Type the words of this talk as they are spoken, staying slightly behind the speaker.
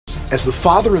As the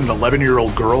father of an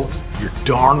 11-year-old girl, you're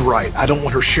darn right I don't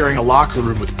want her sharing a locker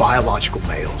room with biological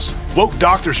males. Woke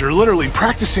doctors are literally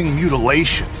practicing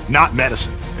mutilation, not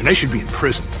medicine, and they should be in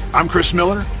prison. I'm Chris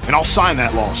Miller, and I'll sign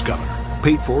that law as governor.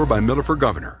 Paid for by Miller for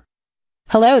Governor.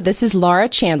 Hello, this is Laura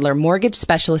Chandler, mortgage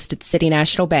specialist at City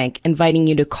National Bank, inviting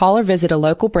you to call or visit a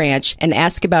local branch and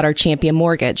ask about our Champion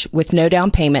Mortgage with no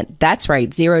down payment. That's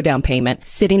right, zero down payment.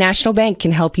 City National Bank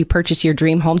can help you purchase your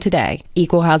dream home today.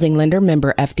 Equal housing lender,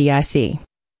 member FDIC.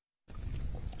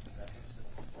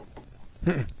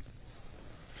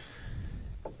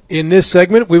 In this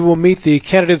segment, we will meet the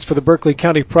candidates for the Berkeley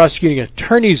County Prosecuting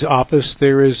Attorney's Office.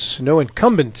 There is no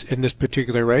incumbent in this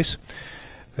particular race.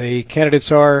 The candidates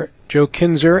are Joe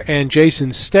Kinzer and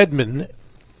Jason Stedman.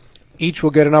 Each will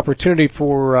get an opportunity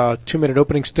for a 2-minute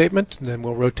opening statement, and then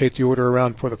we'll rotate the order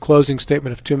around for the closing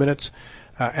statement of 2 minutes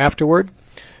afterward.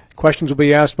 Questions will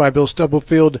be asked by Bill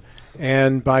Stubblefield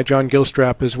and by John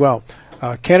Gilstrap as well.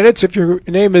 Candidates, if your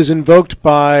name is invoked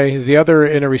by the other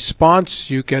in a response,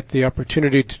 you get the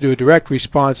opportunity to do a direct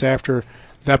response after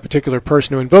that particular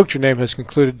person who invoked your name has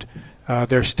concluded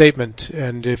their statement.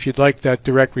 And if you'd like that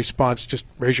direct response, just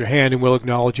raise your hand and we'll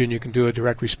acknowledge you, and you can do a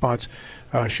direct response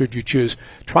should you choose.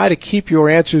 Try to keep your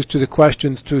answers to the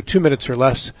questions to 2 minutes or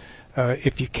less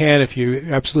if you can. If you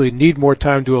absolutely need more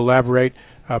time to elaborate,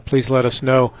 please let us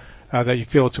know that you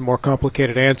feel it's a more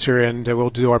complicated answer, and we'll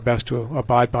do our best to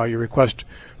abide by your request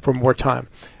for more time.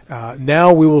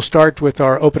 Now we will start with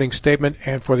our opening statement,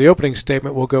 and for the opening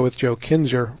statement we'll go with Joe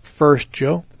Kinzer first.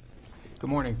 Joe? Good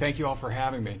morning. Thank you all for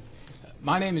having me.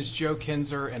 My name is Joe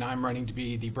Kinzer, and I'm running to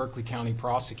be the Berkeley County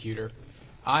Prosecutor.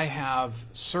 I have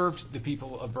served the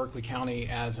people of Berkeley County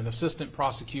as an assistant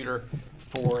prosecutor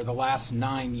for the last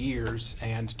 9 years,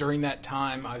 and during that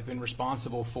time I've been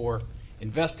responsible for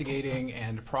investigating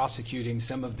and prosecuting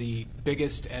some of the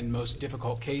biggest and most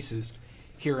difficult cases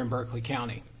here in Berkeley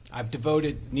County. I've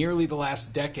devoted nearly the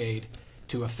last decade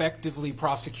to effectively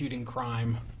prosecuting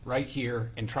crime right here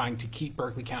and trying to keep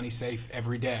Berkeley County safe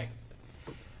every day.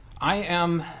 I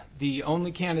am the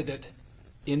only candidate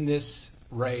in this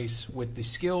race with the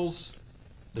skills,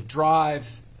 the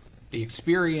drive, the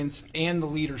experience, and the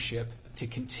leadership to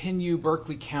continue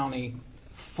Berkeley County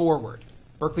forward.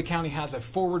 Berkeley County has a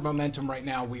forward momentum right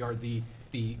now. We are the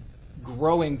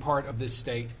growing part of this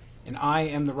state, and I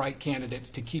am the right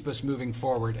candidate to keep us moving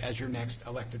forward as your next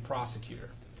elected prosecutor.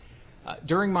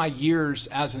 During my years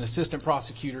as an assistant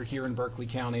prosecutor here in Berkeley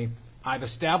County, I've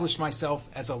established myself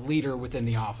as a leader within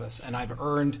the office, and I've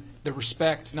earned the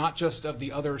respect not just of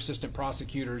the other assistant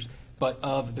prosecutors, but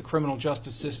of the criminal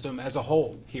justice system as a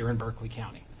whole here in Berkeley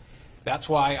County. That's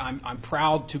why I'm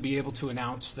proud to be able to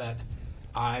announce that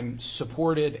I'm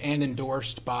supported and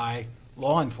endorsed by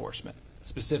law enforcement,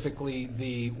 specifically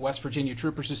the West Virginia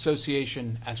Troopers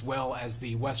Association as well as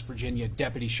the West Virginia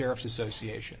Deputy Sheriff's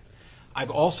Association. I've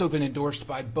also been endorsed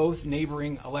by both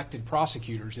neighboring elected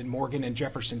prosecutors in Morgan and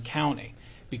Jefferson County,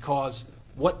 because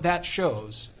what that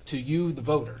shows to you, the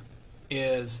voter,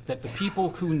 is that the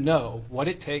people who know what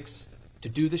it takes to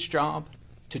do this job,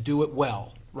 to do it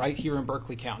well, right here in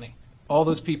Berkeley County, all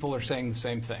those people are saying the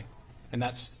same thing, and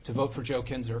that's to vote for Joe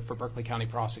Kinzer for Berkeley County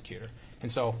Prosecutor.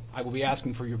 And so I will be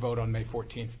asking for your vote on May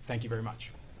 14th. Thank you very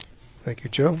much. Thank you,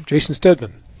 Joe. Jason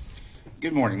Stedman.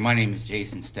 Good morning. My name is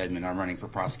Jason Stedman. I'm running for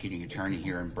prosecuting attorney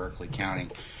here in Berkeley County.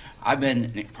 I've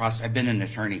been an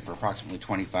attorney for approximately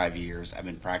 25 years. I've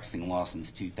been practicing law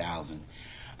since 2000.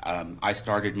 I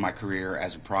started my career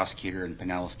as a prosecutor in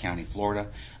Pinellas County, Florida.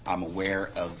 I'm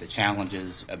aware of the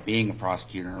challenges of being a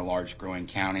prosecutor in a large growing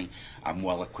county. I'm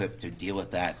well equipped to deal with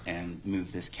that and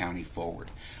move this county forward.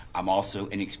 I'm also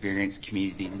an experienced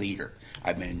community leader.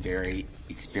 I've been very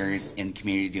experienced in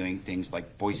community doing things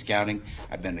like Boy Scouting.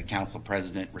 I've been the council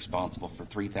president responsible for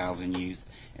 3,000 youth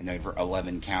in over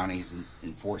 11 counties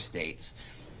in 4 states.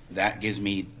 That gives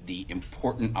me the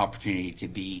important opportunity to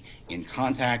be in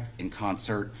contact, in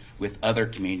concert with other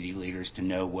community leaders to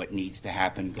know what needs to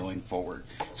happen going forward.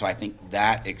 So I think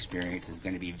that experience is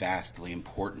going to be vastly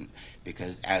important,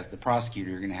 because as the prosecutor,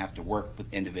 you're going to have to work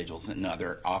with individuals in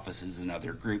other offices and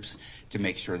other groups to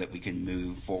make sure that we can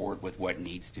move forward with what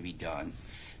needs to be done.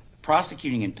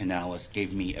 Prosecuting in Pinellas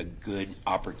gave me a good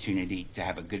opportunity to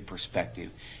have a good perspective,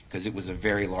 because it was a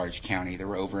very large county. There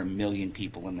were over 1 million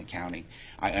people in the county.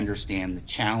 I understand the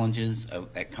challenges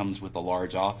that comes with a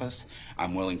large office.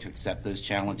 I'm willing to accept those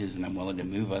challenges, and I'm willing to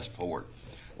move us forward.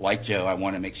 Like Joe, I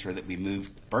want to make sure that we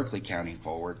move Berkeley County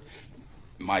forward.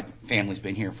 My family's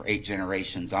been here for 8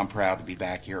 generations. I'm proud to be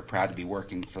back here, proud to be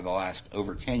working for the last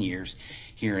over 10 years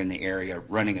here in the area,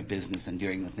 running a business and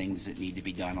doing the things that need to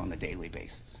be done on a daily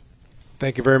basis.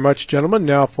 Thank you very much, gentlemen.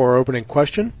 Now for our opening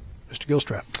question, Mr.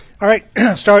 Gilstrap. All right,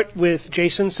 start with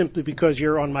Jason, simply because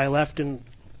you're on my left and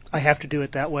I have to do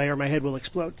it that way or my head will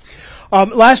explode.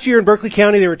 Last year in Berkeley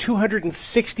County, there were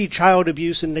 260 child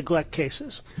abuse and neglect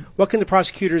cases. What can the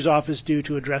prosecutor's office do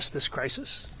to address this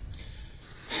crisis?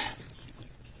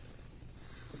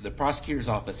 The prosecutor's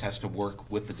office has to work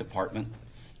with the department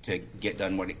to get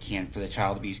done what it can for the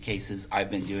child abuse cases. I've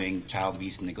been doing child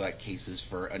abuse and neglect cases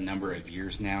for a number of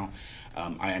years now.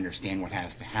 I understand what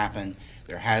has to happen.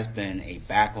 There has been a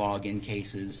backlog in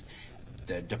cases.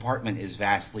 The department is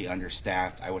vastly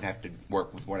understaffed. I would have to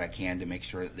work with what I can to make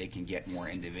sure that they can get more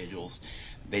individuals.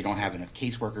 They don't have enough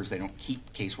caseworkers. They don't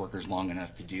keep caseworkers long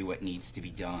enough to do what needs to be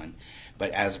done.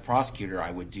 But as a prosecutor,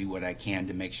 I would do what I can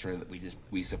to make sure that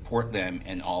we support them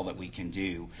in all that we can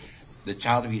do. The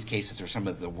child abuse cases are some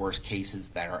of the worst cases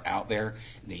that are out there.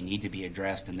 They need to be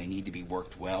addressed and they need to be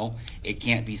worked well. It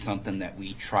can't be something that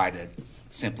we try to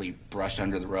simply brush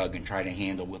under the rug and try to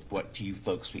handle with what few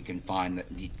folks we can find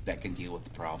that can deal with the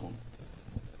problem.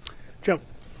 Joe.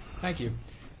 Thank you.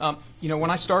 You know, when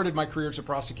I started my career as a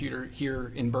prosecutor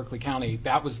here in Berkeley County,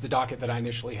 that was the docket that I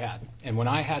initially had. And when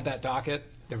I had that docket,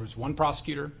 there was one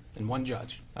prosecutor and one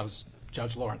judge. That was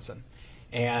Judge Lawrenson.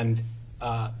 And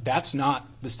that's not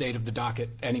the state of the docket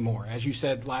anymore. As you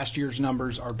said, last year's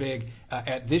numbers are big.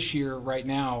 At this year, right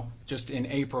now, just in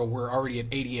April, we're already at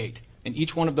 88. And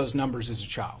each one of those numbers is a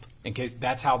child. In case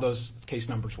that's how those case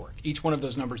numbers work. Each one of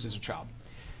those numbers is a child.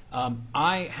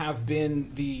 I have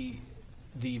been the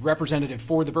representative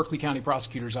for the Berkeley County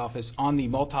Prosecutor's Office on the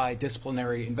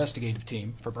multidisciplinary investigative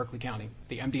team for Berkeley County,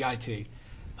 the MDIT,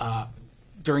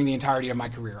 during the entirety of my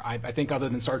career. I think other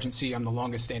than Sergeant C, I'm the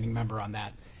longest standing member on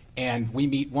that. And we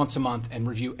meet once a month and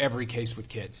review every case with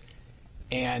kids.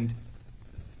 And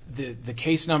the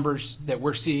case numbers that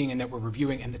we're seeing and that we're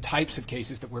reviewing and the types of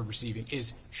cases that we're receiving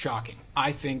is shocking.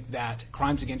 I think that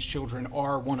crimes against children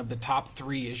are one of the top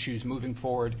 3 issues moving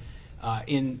forward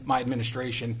in my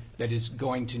administration that is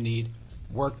going to need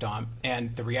worked on.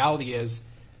 And the reality is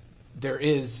there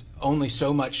is only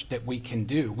so much that we can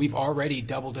do. We've already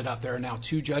doubled it up. There are now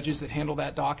 2 judges that handle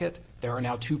that docket. There are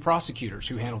now 2 prosecutors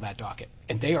who handle that docket,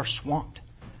 and they are swamped.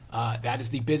 That is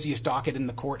the busiest docket in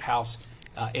the courthouse.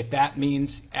 If that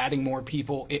means adding more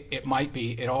people, it might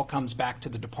be. It all comes back to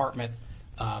the Department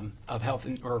of Health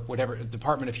or whatever,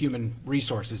 Department of Human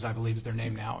Resources, I believe is their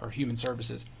name now, or Human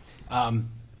Services,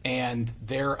 and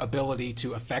their ability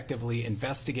to effectively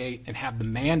investigate and have the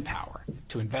manpower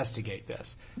to investigate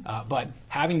this. But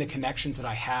having the connections that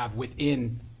I have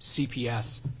within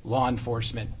CPS, law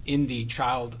enforcement, in the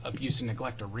child abuse and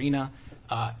neglect arena,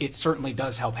 it certainly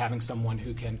does help having someone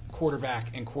who can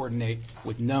quarterback and coordinate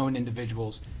with known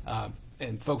individuals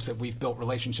and folks that we've built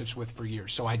relationships with for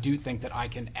years. So I do think that I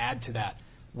can add to that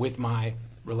with my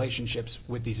relationships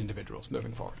with these individuals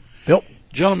moving forward. Bill?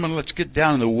 Gentlemen, let's get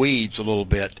down in the weeds a little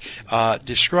bit.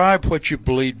 Describe what you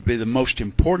believe to be the most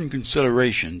important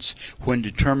considerations when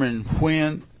determining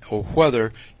when or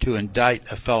whether to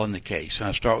indict a felony case. And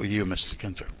I'll start with you, Mr.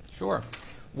 Kinzer. Sure.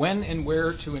 When and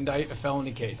where to indict a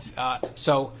felony case.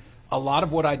 So a lot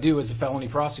of what I do as a felony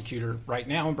prosecutor right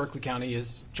now in Berkeley County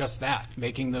is just that,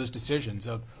 making those decisions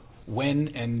of when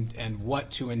and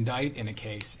what to indict in a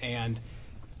case. And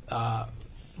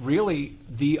really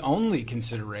the only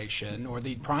consideration or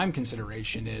the prime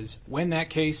consideration is when that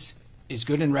case is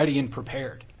good and ready and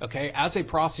prepared. Okay, as a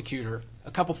prosecutor,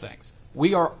 a couple things.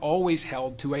 We are always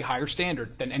held to a higher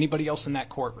standard than anybody else in that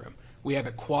courtroom. We have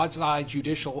a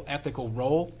quasi-judicial ethical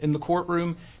role in the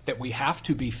courtroom that we have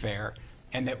to be fair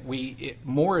and that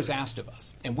more is asked of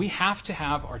us. And we have to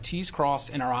have our T's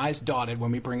crossed and our I's dotted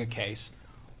when we bring a case,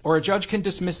 or a judge can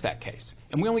dismiss that case.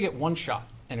 And we only get one shot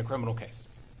in a criminal case.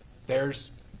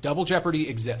 There's double jeopardy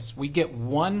exists. We get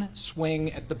one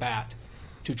swing at the bat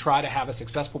to try to have a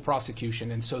successful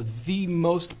prosecution. And so the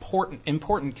most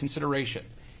important consideration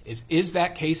is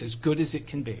that case as good as it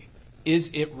can be?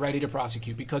 Is it ready to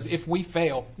prosecute? Because if we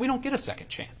fail, we don't get a second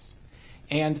chance.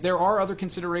 And there are other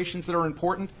considerations that are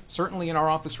important, certainly in our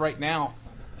office right now,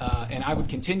 and I would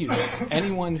continue this.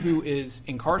 Anyone who is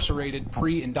incarcerated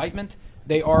pre-indictment,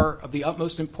 they are of the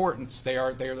utmost importance. They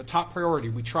are the top priority.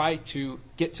 We try to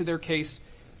get to their case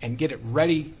and get it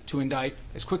ready to indict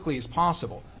as quickly as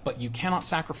possible. But you cannot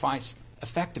sacrifice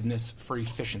effectiveness for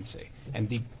efficiency. And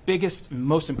the biggest,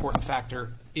 most important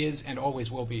factor is and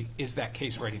always will be, is that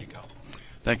case ready to go?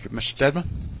 Thank you. Mr. Stedman?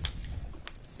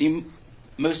 The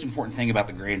most important thing about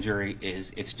the grand jury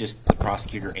is it's just the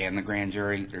prosecutor and the grand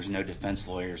jury. There's no defense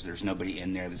lawyers. There's nobody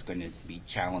in there that's going to be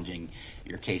challenging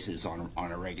your cases on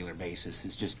a regular basis.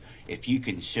 It's just if you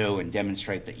can show and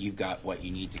demonstrate that you've got what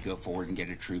you need to go forward and get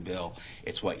a true bill,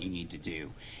 it's what you need to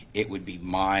do. It would be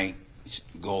my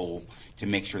goal to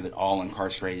make sure that all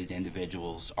incarcerated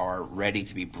individuals are ready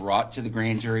to be brought to the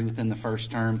grand jury within the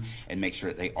first term, and make sure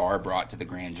that they are brought to the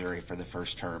grand jury for the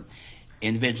first term.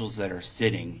 Individuals that are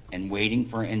sitting and waiting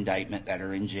for indictment that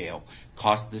are in jail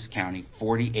cost this county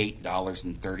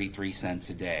 $48.33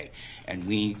 a day, and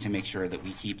we need to make sure that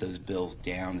we keep those bills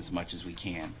down as much as we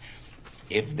can.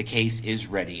 If the case is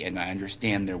ready, and I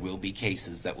understand there will be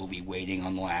cases that will be waiting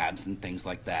on labs and things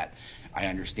like that, I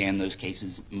understand those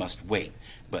cases must wait,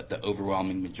 but the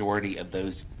overwhelming majority of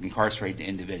those incarcerated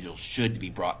individuals should be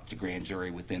brought to grand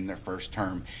jury within their first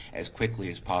term as quickly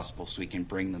as possible, so we can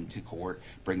bring them to court,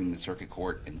 bring them to circuit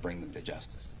court, and bring them to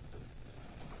justice.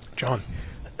 John.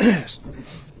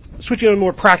 Switching on a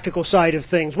more practical side of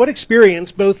things, what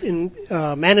experience, both in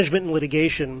management and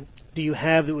litigation, do you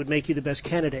have that would make you the best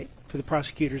candidate for the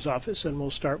prosecutor's office? And we'll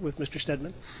start with Mr.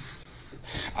 Stedman.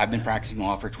 I've been practicing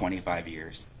law for 25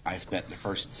 years. I spent the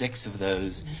first 6 of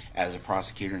those as a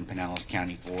prosecutor in Pinellas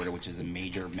County, Florida, which is a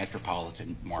major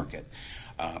metropolitan market.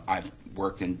 I've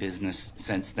worked in business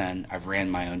since then. I've ran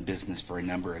my own business for a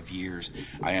number of years.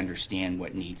 I understand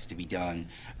what needs to be done.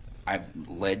 I've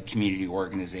led community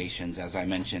organizations. As I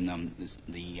mentioned,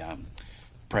 the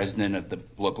president of the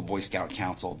local Boy Scout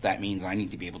Council. That means I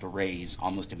need to be able to raise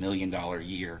almost $1 million a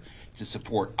year to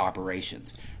support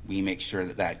operations. We make sure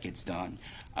that that gets done.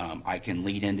 I can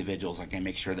lead individuals. I can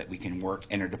make sure that we can work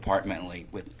interdepartmentally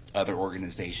with other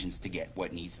organizations to get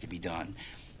what needs to be done.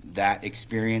 That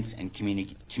experience and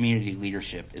community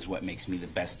leadership is what makes me the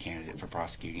best candidate for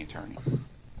prosecuting attorney.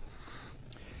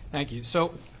 Thank you.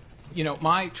 So, you know,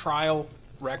 my trial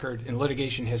record and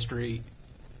litigation history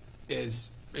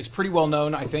is pretty well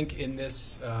known, I think, in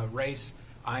this race.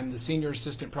 I'm the senior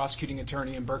assistant prosecuting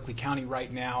attorney in Berkeley County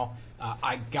right now.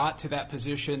 I got to that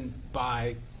position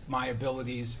by my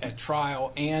abilities at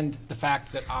trial and the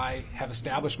fact that I have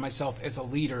established myself as a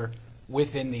leader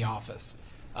within the office.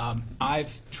 I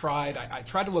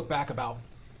tried to look back about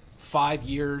 5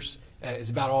 years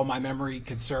is about all my memory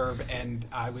could serve, and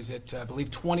I was at, I believe,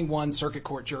 21 circuit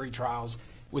court jury trials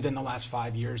within the last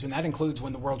 5 years, and that includes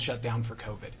when the world shut down for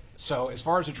COVID. So as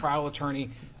far as a trial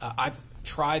attorney, I've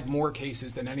tried more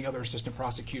cases than any other assistant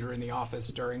prosecutor in the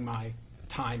office during my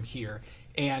time here.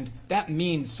 And that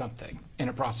means something in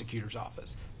a prosecutor's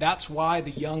office. That's why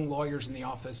the young lawyers in the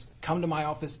office come to my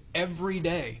office every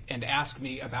day and ask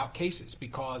me about cases,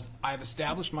 because I've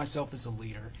established myself as a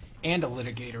leader and a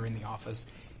litigator in the office,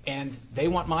 and they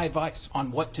want my advice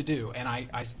on what to do. And I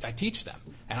teach them,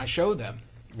 and I show them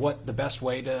what the best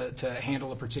way to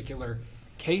handle a particular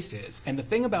case is. And the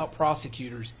thing about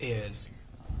prosecutors is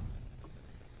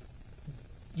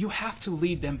you have to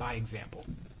lead them by example.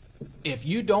 If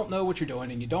you don't know what you're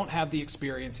doing and you don't have the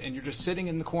experience and you're just sitting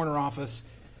in the corner office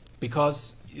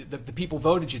because the people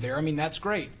voted you there, I mean, that's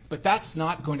great, but that's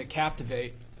not going to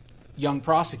captivate young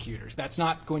prosecutors. That's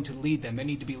not going to lead them. They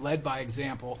need to be led by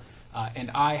example,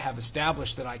 and I have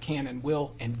established that I can and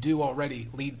will and do already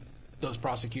lead those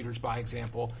prosecutors by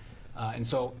example. And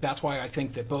so that's why I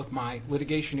think that both my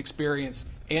litigation experience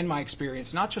and my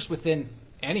experience, not just within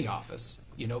any office,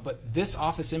 you know, but this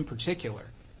office in particular,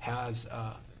 has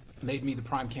made me the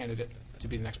prime candidate to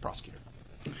be the next prosecutor.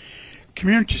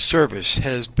 Community service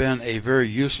has been a very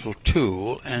useful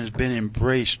tool and has been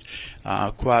embraced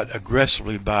quite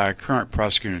aggressively by our current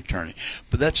prosecuting attorney,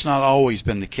 but that's not always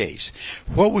been the case.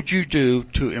 What would you do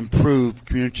to improve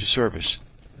community service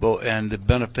and the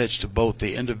benefits to both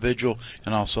the individual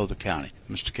and also the county?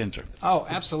 Mr. Kinzer. Oh,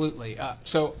 absolutely.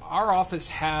 So our office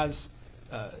has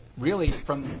really,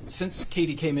 since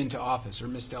Katie came into office, or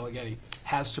Ms. Delegetti,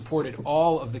 has supported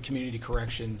all of the community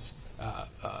corrections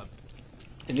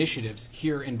initiatives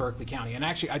here in Berkeley County. And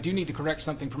actually, I do need to correct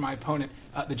something from my opponent.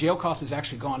 The jail cost has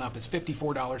actually gone up. It's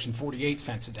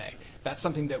 $54.48 a day. That's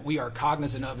something that we are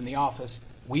cognizant of in the office.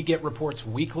 We get reports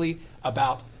weekly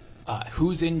about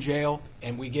who's in jail,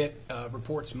 and we get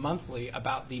reports monthly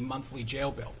about the monthly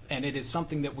jail bill. And it is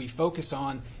something that we focus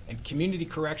on in community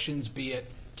corrections, be it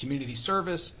community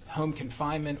service, home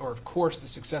confinement, or of course the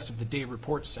success of the Day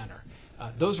Report Center.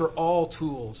 Those are all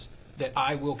tools that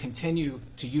I will continue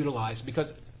to utilize,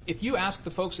 because if you ask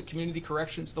the folks at Community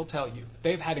Corrections, they'll tell you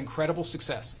they've had incredible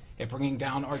success at bringing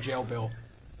down our jail bill,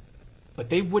 but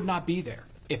they would not be there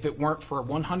if it weren't for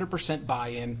 100%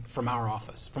 buy-in from our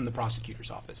office, from the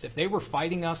prosecutor's office. If they were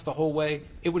fighting us the whole way,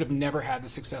 it would have never had the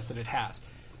success that it has.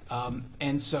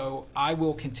 And so I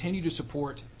will continue to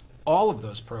support all of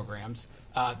those programs.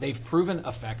 They've proven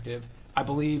effective. I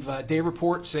believe Day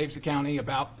Report saves the county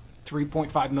about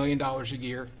 $3.5 million a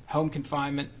year. Home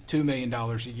confinement, $2 million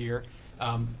a year.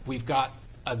 We've got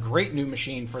a great new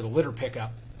machine for the litter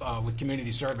pickup with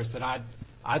community service that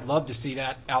I'd love to see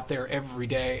that out there every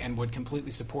day and would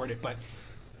completely support it. But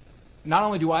not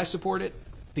only do I support it,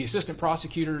 the assistant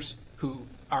prosecutors who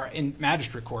are in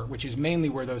magistrate court, which is mainly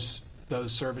where those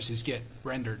services get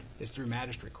rendered, is through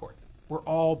magistrate court. We're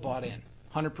all bought in,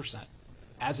 100%,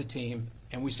 as a team,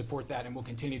 and we support that and will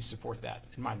continue to support that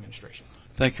in my administration.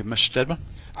 Thank you. Mr. Stedman?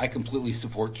 I completely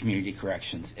support community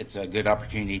corrections. It's a good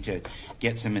opportunity to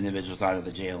get some individuals out of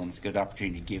the jail, and it's a good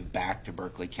opportunity to give back to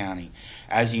Berkeley County.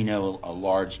 As you know, a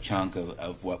large chunk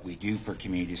of what we do for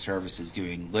community service is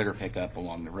doing litter pickup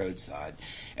along the roadside.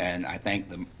 And I thank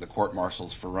the court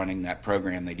marshals for running that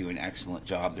program. They do an excellent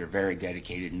job. They're very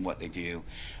dedicated in what they do.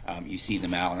 You see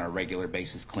them out on a regular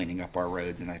basis cleaning up our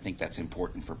roads, and I think that's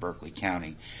important for Berkeley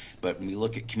County. But when we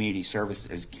look at community service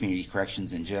as community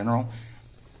corrections in general,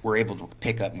 we're able to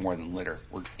pick up more than litter.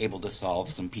 We're able to solve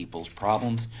some people's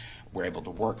problems. We're able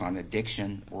to work on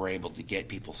addiction. We're able to get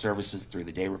people services through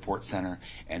the Day Report Center,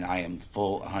 and I am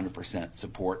full 100%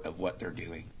 support of what they're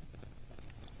doing.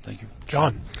 Thank you.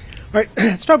 John? All right,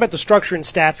 let's talk about the structure and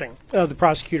staffing of the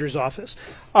prosecutor's office.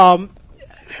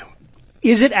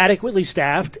 Is it adequately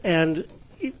staffed? And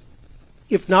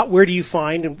if not, where do you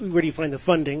find the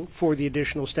funding for the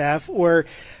additional staff? Or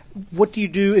what do you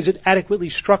do? Is it adequately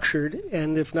structured?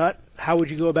 And if not, how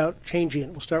would you go about changing it?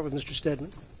 We'll start with Mr.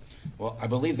 Stedman. Well, I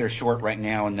believe they're short right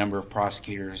now in number of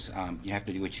prosecutors. You have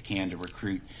to do what you can to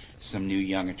recruit some new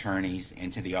young attorneys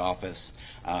into the office.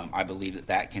 I believe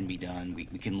that can be done. We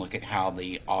can look at how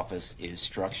the office is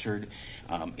structured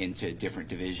into different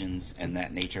divisions and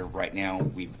that nature. Right now,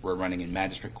 we're running in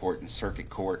magistrate court and circuit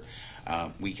court.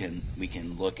 We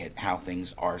can look at how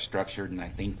things are structured, and I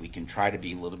think we can try to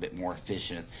be a little bit more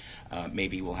efficient.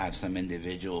 Maybe we'll have some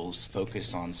individuals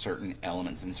focus on certain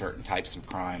elements and certain types of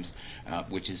crimes,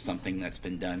 which is something that's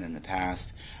been done in the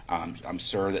past. I'm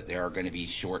sure that there are going to be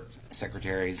short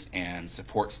secretaries and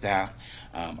support staff.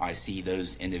 I see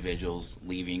those individuals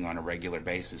leaving on a regular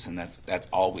basis, and that's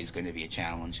always going to be a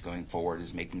challenge going forward,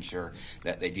 is making sure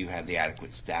that they do have the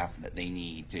adequate staff that they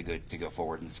need to go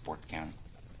forward and support the county.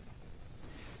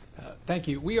 Thank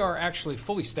you. We are actually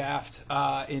fully staffed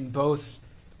in both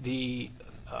the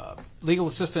legal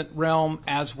assistant realm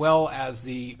as well as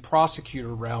the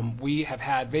prosecutor realm. We have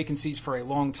had vacancies for a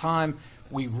long time.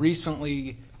 We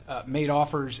recently made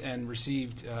offers and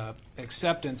received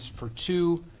acceptance for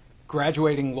 2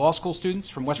 graduating law school students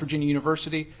from West Virginia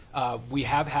University. We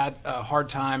have had a hard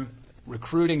time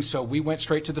recruiting, so we went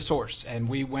straight to the source, and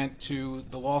we went to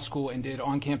the law school and did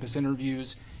on-campus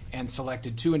interviews and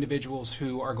selected 2 individuals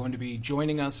who are going to be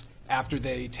joining us after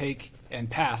they take and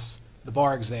pass the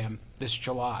bar exam this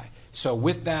July. So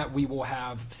with that, we will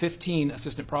have 15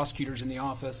 assistant prosecutors in the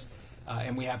office,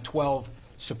 and we have 12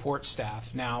 support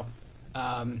staff. Now,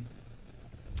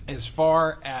 as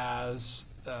far as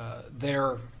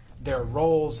their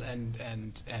roles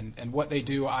and what they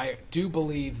do, I do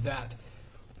believe that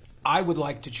I would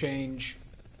like to change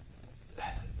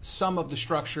some of the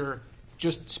structure,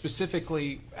 just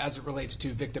specifically as it relates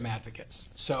to victim advocates.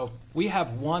 So we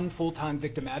have 1 full-time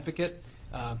victim advocate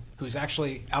who's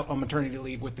actually out on maternity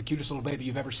leave with the cutest little baby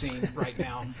you've ever seen right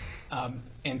now.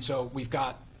 And so we've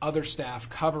got other staff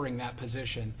covering that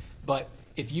position. But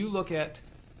if you look at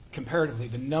comparatively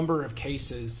the number of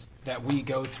cases that we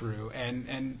go through,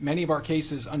 and many of our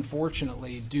cases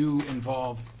unfortunately do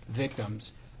involve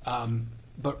victims.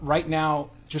 But right now,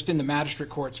 just in the magistrate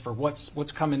courts for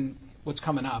what's coming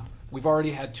up, we've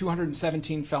already had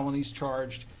 217 felonies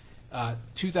charged,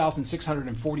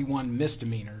 2,641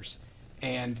 misdemeanors,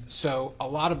 and so a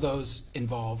lot of those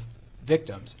involve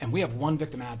victims, and we have 1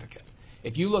 victim advocate.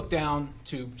 If you look down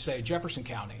to, say, Jefferson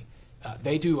County,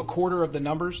 they do a quarter of the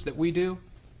numbers that we do,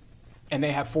 and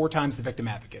they have 4 times the victim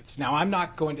advocates. Now, I'm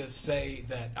not going to say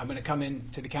that I'm going to come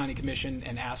into the county commission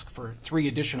and ask for 3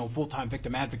 additional full-time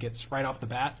victim advocates right off the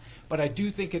bat, but I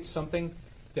do think it's something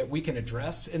that we can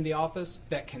address in the office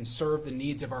that can serve the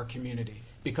needs of our community.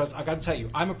 Because I've got to tell you,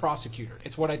 I'm a prosecutor.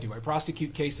 It's what I do. I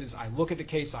prosecute cases. I look at the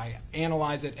case, I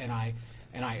analyze it, and I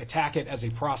attack it as a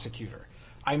prosecutor.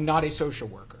 I'm not a social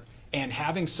worker. And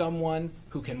having someone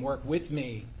who can work with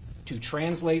me to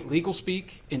translate legal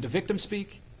speak into victim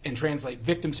speak and translate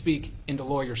victim speak into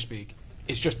lawyer speak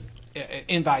is just an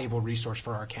invaluable resource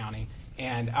for our county.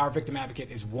 And our victim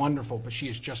advocate is wonderful, but she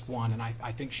is just one, and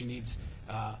I think she needs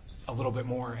a little bit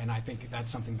more, and I think that's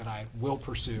something that I will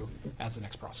pursue as the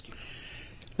next prosecutor.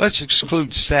 Let's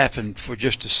exclude staffing for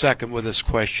just a second with this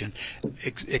question.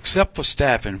 Except for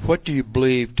staffing, what do you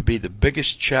believe to be the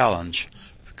biggest challenge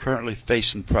currently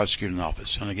facing the prosecuting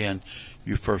office? And again,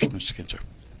 you first, Mr. Kinzer.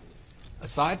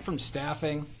 Aside from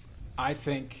staffing, I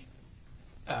think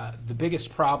the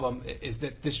biggest problem is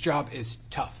that this job is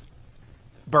tough.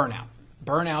 burnout.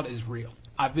 Burnout is real.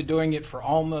 I've been doing it for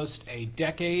almost a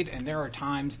decade, and there are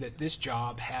times that this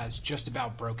job has just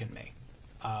about broken me.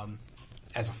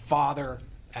 As a father,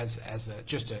 as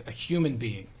just a human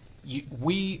being,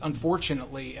 we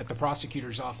unfortunately at the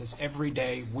prosecutor's office every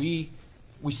day we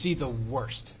see the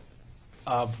worst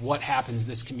of what happens in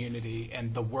this community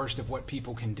and the worst of what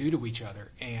people can do to each other,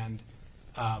 and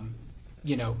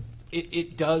you know,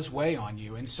 it does weigh on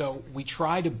you, and so we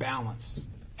try to balance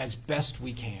as best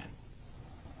we can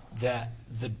that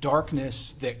the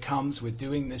darkness that comes with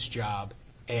doing this job,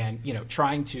 and you know,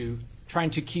 trying to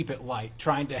keep it light,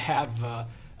 trying to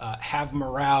have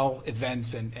morale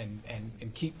events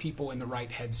and keep people in the right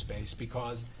headspace,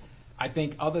 because I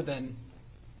think other than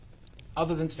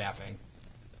staffing,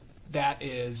 that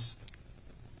is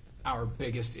our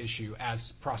biggest issue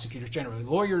as prosecutors generally.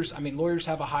 Lawyers, I mean, lawyers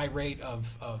have a high rate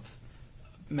of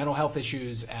mental health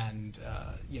issues and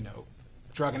you know,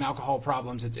 drug and alcohol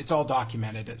problems. It's all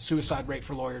documented. The suicide rate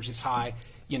for lawyers is high.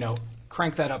 You know,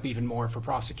 crank that up even more for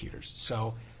prosecutors.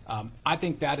 So I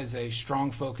think that is a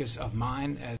strong focus of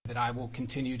mine that I will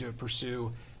continue to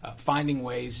pursue, finding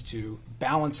ways to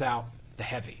balance out the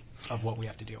heavy of what we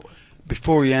have to deal with.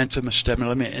 Before you answer, Mr. Stedman,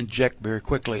 let me inject very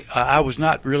quickly. I was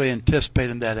not really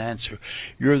anticipating that answer.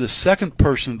 You're the second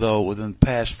person, though, within the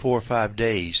past 4 or 5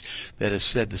 days that has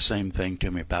said the same thing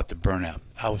to me about the burnout.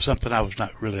 Something I was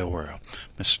not really aware of.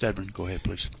 Mr. Stedman, go ahead,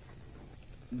 please.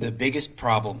 The biggest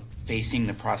problem facing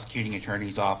the prosecuting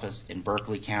attorney's office in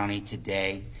Berkeley County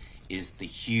today is the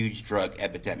huge drug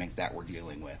epidemic that we're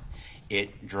dealing with.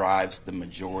 It drives the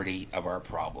majority of our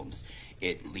problems.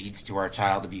 It leads to our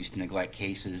child abuse and neglect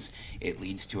cases. It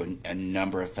leads to a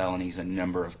number of felonies, a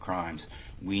number of crimes.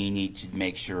 We need to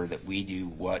make sure that we do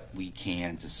what we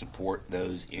can to support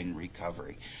those in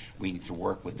recovery. We need to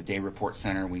work with the Day Report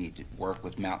Center. We need to work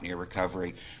with Mountaineer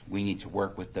Recovery. We need to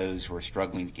work with those who are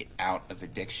struggling to get out of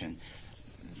addiction.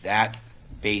 That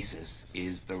basis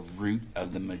is the root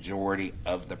of the majority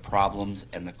of the problems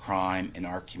and the crime in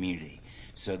our community.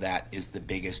 So that is the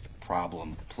biggest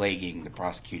problem plaguing the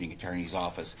prosecuting attorney's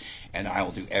office, and I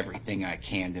will do everything I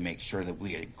can to make sure that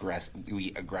we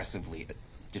aggressively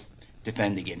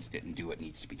defend against it and do what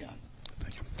needs to be done.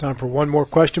 Thank you. Time for one more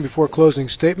question before closing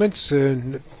statements,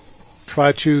 and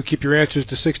try to keep your answers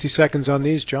to 60 seconds on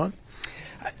these, John.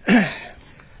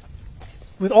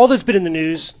 With all that's been in the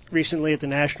news recently at the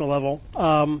national level,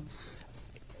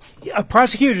 a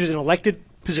prosecutor is an elected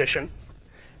position,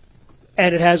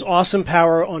 and it has awesome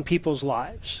power on people's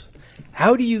lives.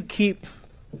 How do you keep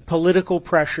political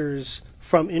pressures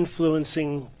from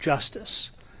influencing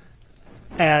justice?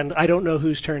 And I don't know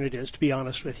whose turn it is, to be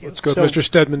honest with you. Let's go with Mr.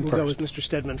 Stedman first. We'll go with Mr.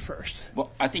 Stedman first.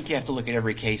 Well, I think you have to look at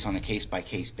every case on a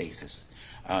case-by-case basis.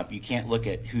 You can't look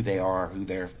at who they are, who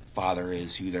their father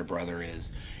is, who their brother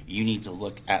is. You need to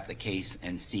look at the case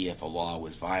and see if a law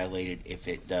was violated. If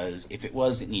it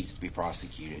was, it needs to be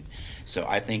prosecuted. So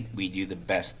I think we do the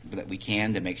best that we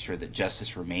can to make sure that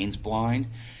justice remains blind.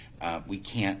 We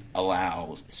can't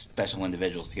allow special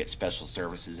individuals to get special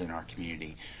services in our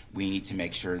community. We need to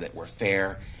make sure that we're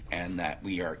fair and that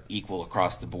we are equal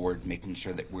across the board, making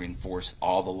sure that we enforce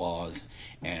all the laws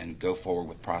and go forward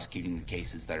with prosecuting the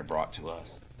cases that are brought to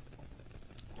us.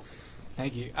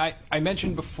 Thank you. I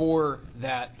mentioned before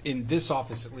that in this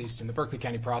office, at least in the Berkeley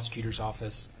County Prosecutor's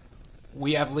Office,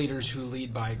 we have leaders who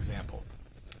lead by example.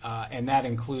 And that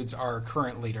includes our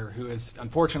current leader, who is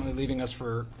unfortunately leaving us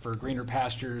for greener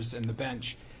pastures and the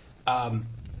bench.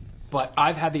 But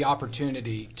I've had the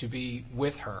opportunity to be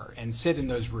with her and sit in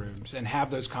those rooms and have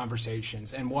those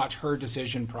conversations and watch her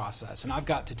decision process. And I've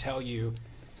got to tell you,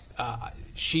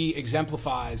 she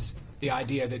exemplifies the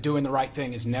idea that doing the right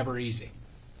thing is never easy,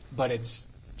 but it's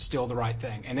still the right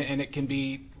thing. And it can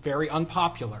be very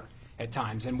unpopular at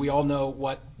times. And we all know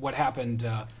what happened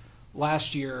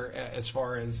last year as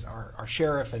far as our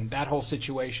sheriff and that whole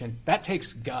situation. That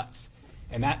takes guts,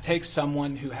 and that takes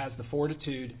someone who has the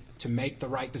fortitude to make the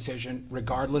right decision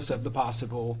regardless of the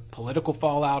possible political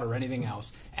fallout or anything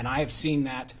else. And I have seen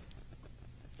that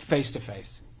face to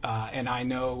face, and I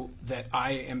know that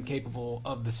I am capable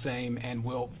of the same and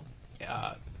will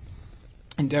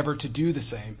endeavor to do the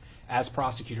same as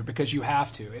prosecutor, because you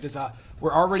have to.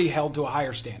 We're already held to a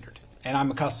higher standard, and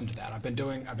I'm accustomed to that. I've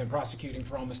been prosecuting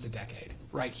for almost a decade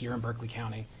right here in Berkeley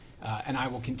County, and I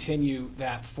will continue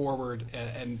that forward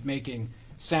and making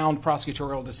sound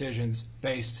prosecutorial decisions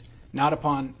based not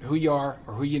upon who you are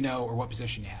or who you know or what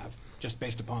position you have, just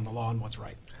based upon the law and what's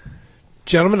right.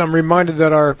 Gentlemen, I'm reminded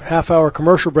that our half-hour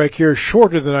commercial break here is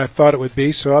shorter than I thought it would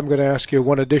be, so I'm going to ask you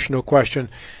one additional question,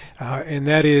 and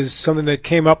that is something that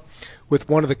came up with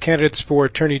one of the candidates for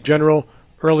Attorney General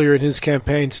earlier in his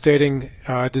campaign stating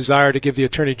a desire to give the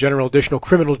Attorney General additional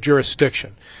criminal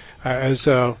jurisdiction. As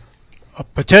a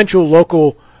potential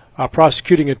local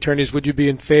prosecuting attorneys, would you be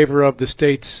in favor of the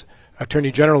state's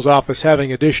Attorney General's office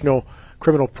having additional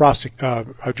criminal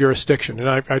jurisdiction?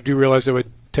 And I do realize it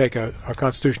would take a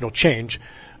constitutional change,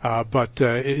 but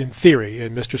in theory,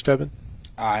 Mr. Stedman?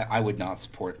 I would not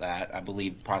support that. I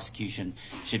believe prosecution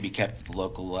should be kept at the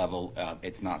local level.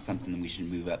 It's not something that we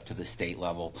should move up to the state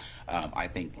level. I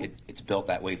think it's built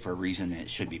that way for a reason, and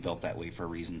it should be built that way for a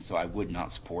reason. So I would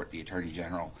not support the Attorney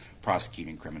General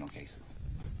prosecuting criminal cases.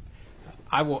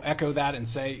 I will echo that and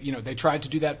say, they tried to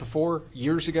do that before,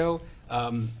 years ago.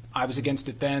 I was against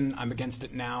it then. I'm against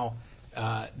it now.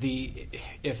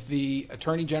 If the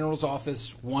Attorney General's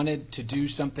office wanted to do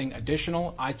something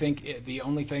additional, I think the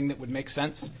only thing that would make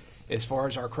sense as far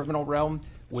as our criminal realm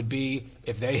would be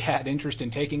if they had interest in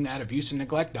taking that abuse and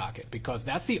neglect docket, because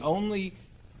that's the only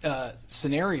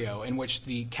scenario in which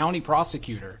the county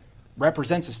prosecutor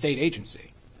represents a state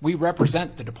agency. We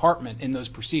represent the department in those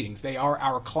proceedings. They are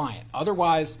our client.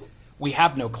 Otherwise, we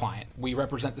have no client. We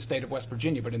represent the state of West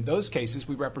Virginia, but in those cases,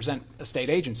 we represent a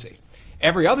state agency.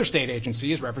 Every other state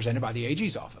agency is represented by the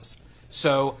AG's office.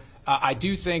 So I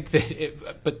do think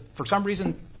that, but for some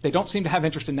reason, they don't seem to have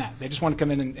interest in that. They just want to come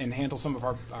in and handle some of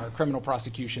our criminal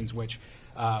prosecutions, which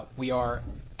we are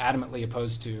adamantly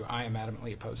opposed to. I am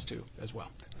adamantly opposed to as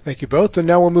well. Thank you both. And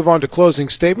now we'll move on to closing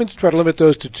statements. Try to limit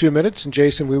those to 2 minutes. And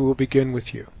Jason, we will begin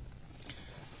with you.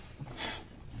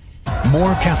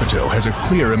 Moore Capito has a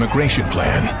clear immigration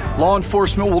plan. Law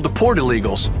enforcement will deport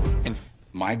illegals.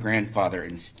 My grandfather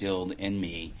instilled in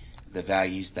me the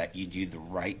values that you do the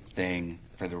right thing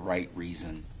for the right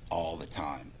reason all the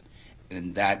time.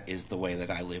 And that is the way that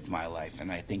I live my life,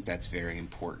 and I think that's very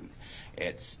important.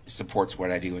 It supports what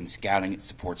I do in scouting. It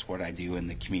supports what I do in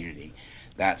the community.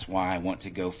 That's why I want to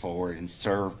go forward and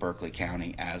serve Berkeley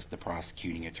County as the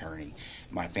prosecuting attorney.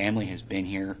 My family has been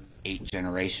here 8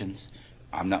 generations.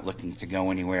 I'm not looking to go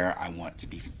anywhere. I want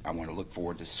to look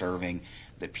forward to serving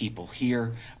the people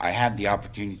here. I have the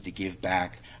opportunity to give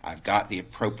back. I've got the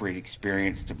appropriate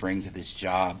experience to bring to this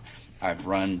job. I've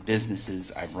run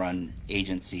businesses. I've run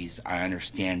agencies. I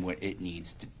understand what it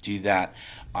needs to do that.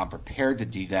 I'm prepared to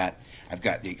do that. I've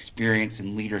got the experience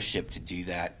and leadership to do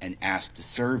that, and asked to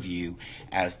serve you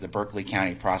as the Berkeley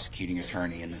County prosecuting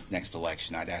attorney in this next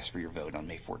election. I'd ask for your vote on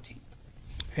May 14th.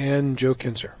 And Joe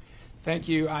Kinzer. Thank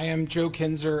you. I am Joe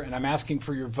Kinzer, and I'm asking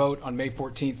for your vote on May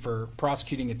 14th for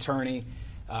prosecuting attorney.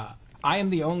 I am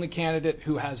the only candidate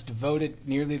who has devoted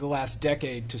nearly the last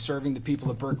decade to serving the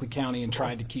people of Berkeley County and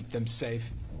trying to keep them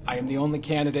safe. I am the only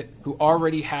candidate who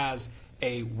already has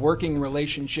a working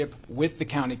relationship with the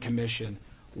county commission,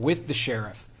 with the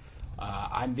sheriff.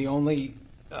 I'm the only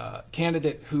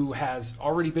candidate who has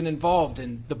already been involved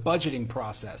in the budgeting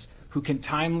process, who can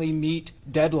timely meet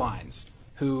deadlines,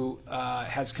 who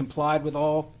has complied with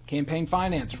all campaign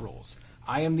finance rules.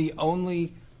 I am the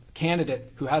only candidate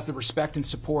who has the respect and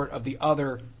support of the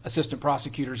other assistant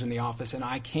prosecutors in the office, and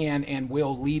I can and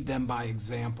will lead them by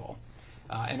example.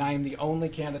 And I am the only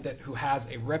candidate who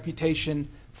has a reputation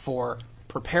for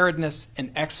preparedness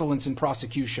and excellence in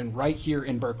prosecution right here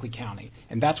in Berkeley County.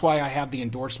 And that's why I have the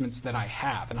endorsements that I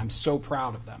have, and I'm so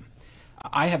proud of them.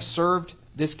 I have served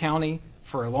this county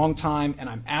for a long time, and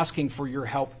I'm asking for your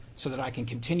help so that I can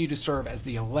continue to serve as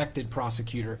the elected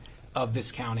prosecutor of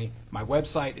this county. My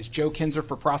website is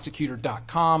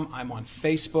joekinzerforprosecutor.com. I'm on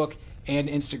Facebook and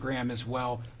Instagram as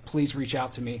well. Please reach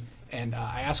out to me. And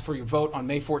I ask for your vote on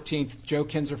May 14th, Joe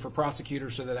Kinzer for prosecutor,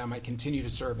 so that I might continue to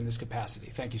serve in this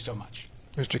capacity. Thank you so much.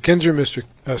 Mr. Kinzer, Mr.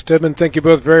 Stedman, thank you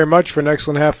both very much for an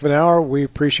excellent half an hour. We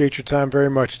appreciate your time very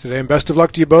much today, and best of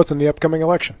luck to you both in the upcoming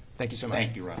election. Thank you so much.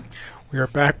 Thank you, Ron. We are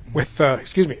back with,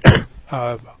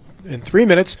 in 3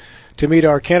 minutes to meet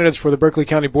our candidates for the Berkeley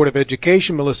County Board of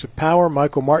Education, Melissa Power,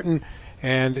 Michael Martin,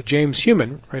 and James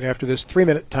Human, right after this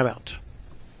 3-minute timeout.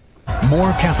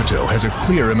 Moore Capito has a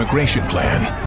clear immigration plan.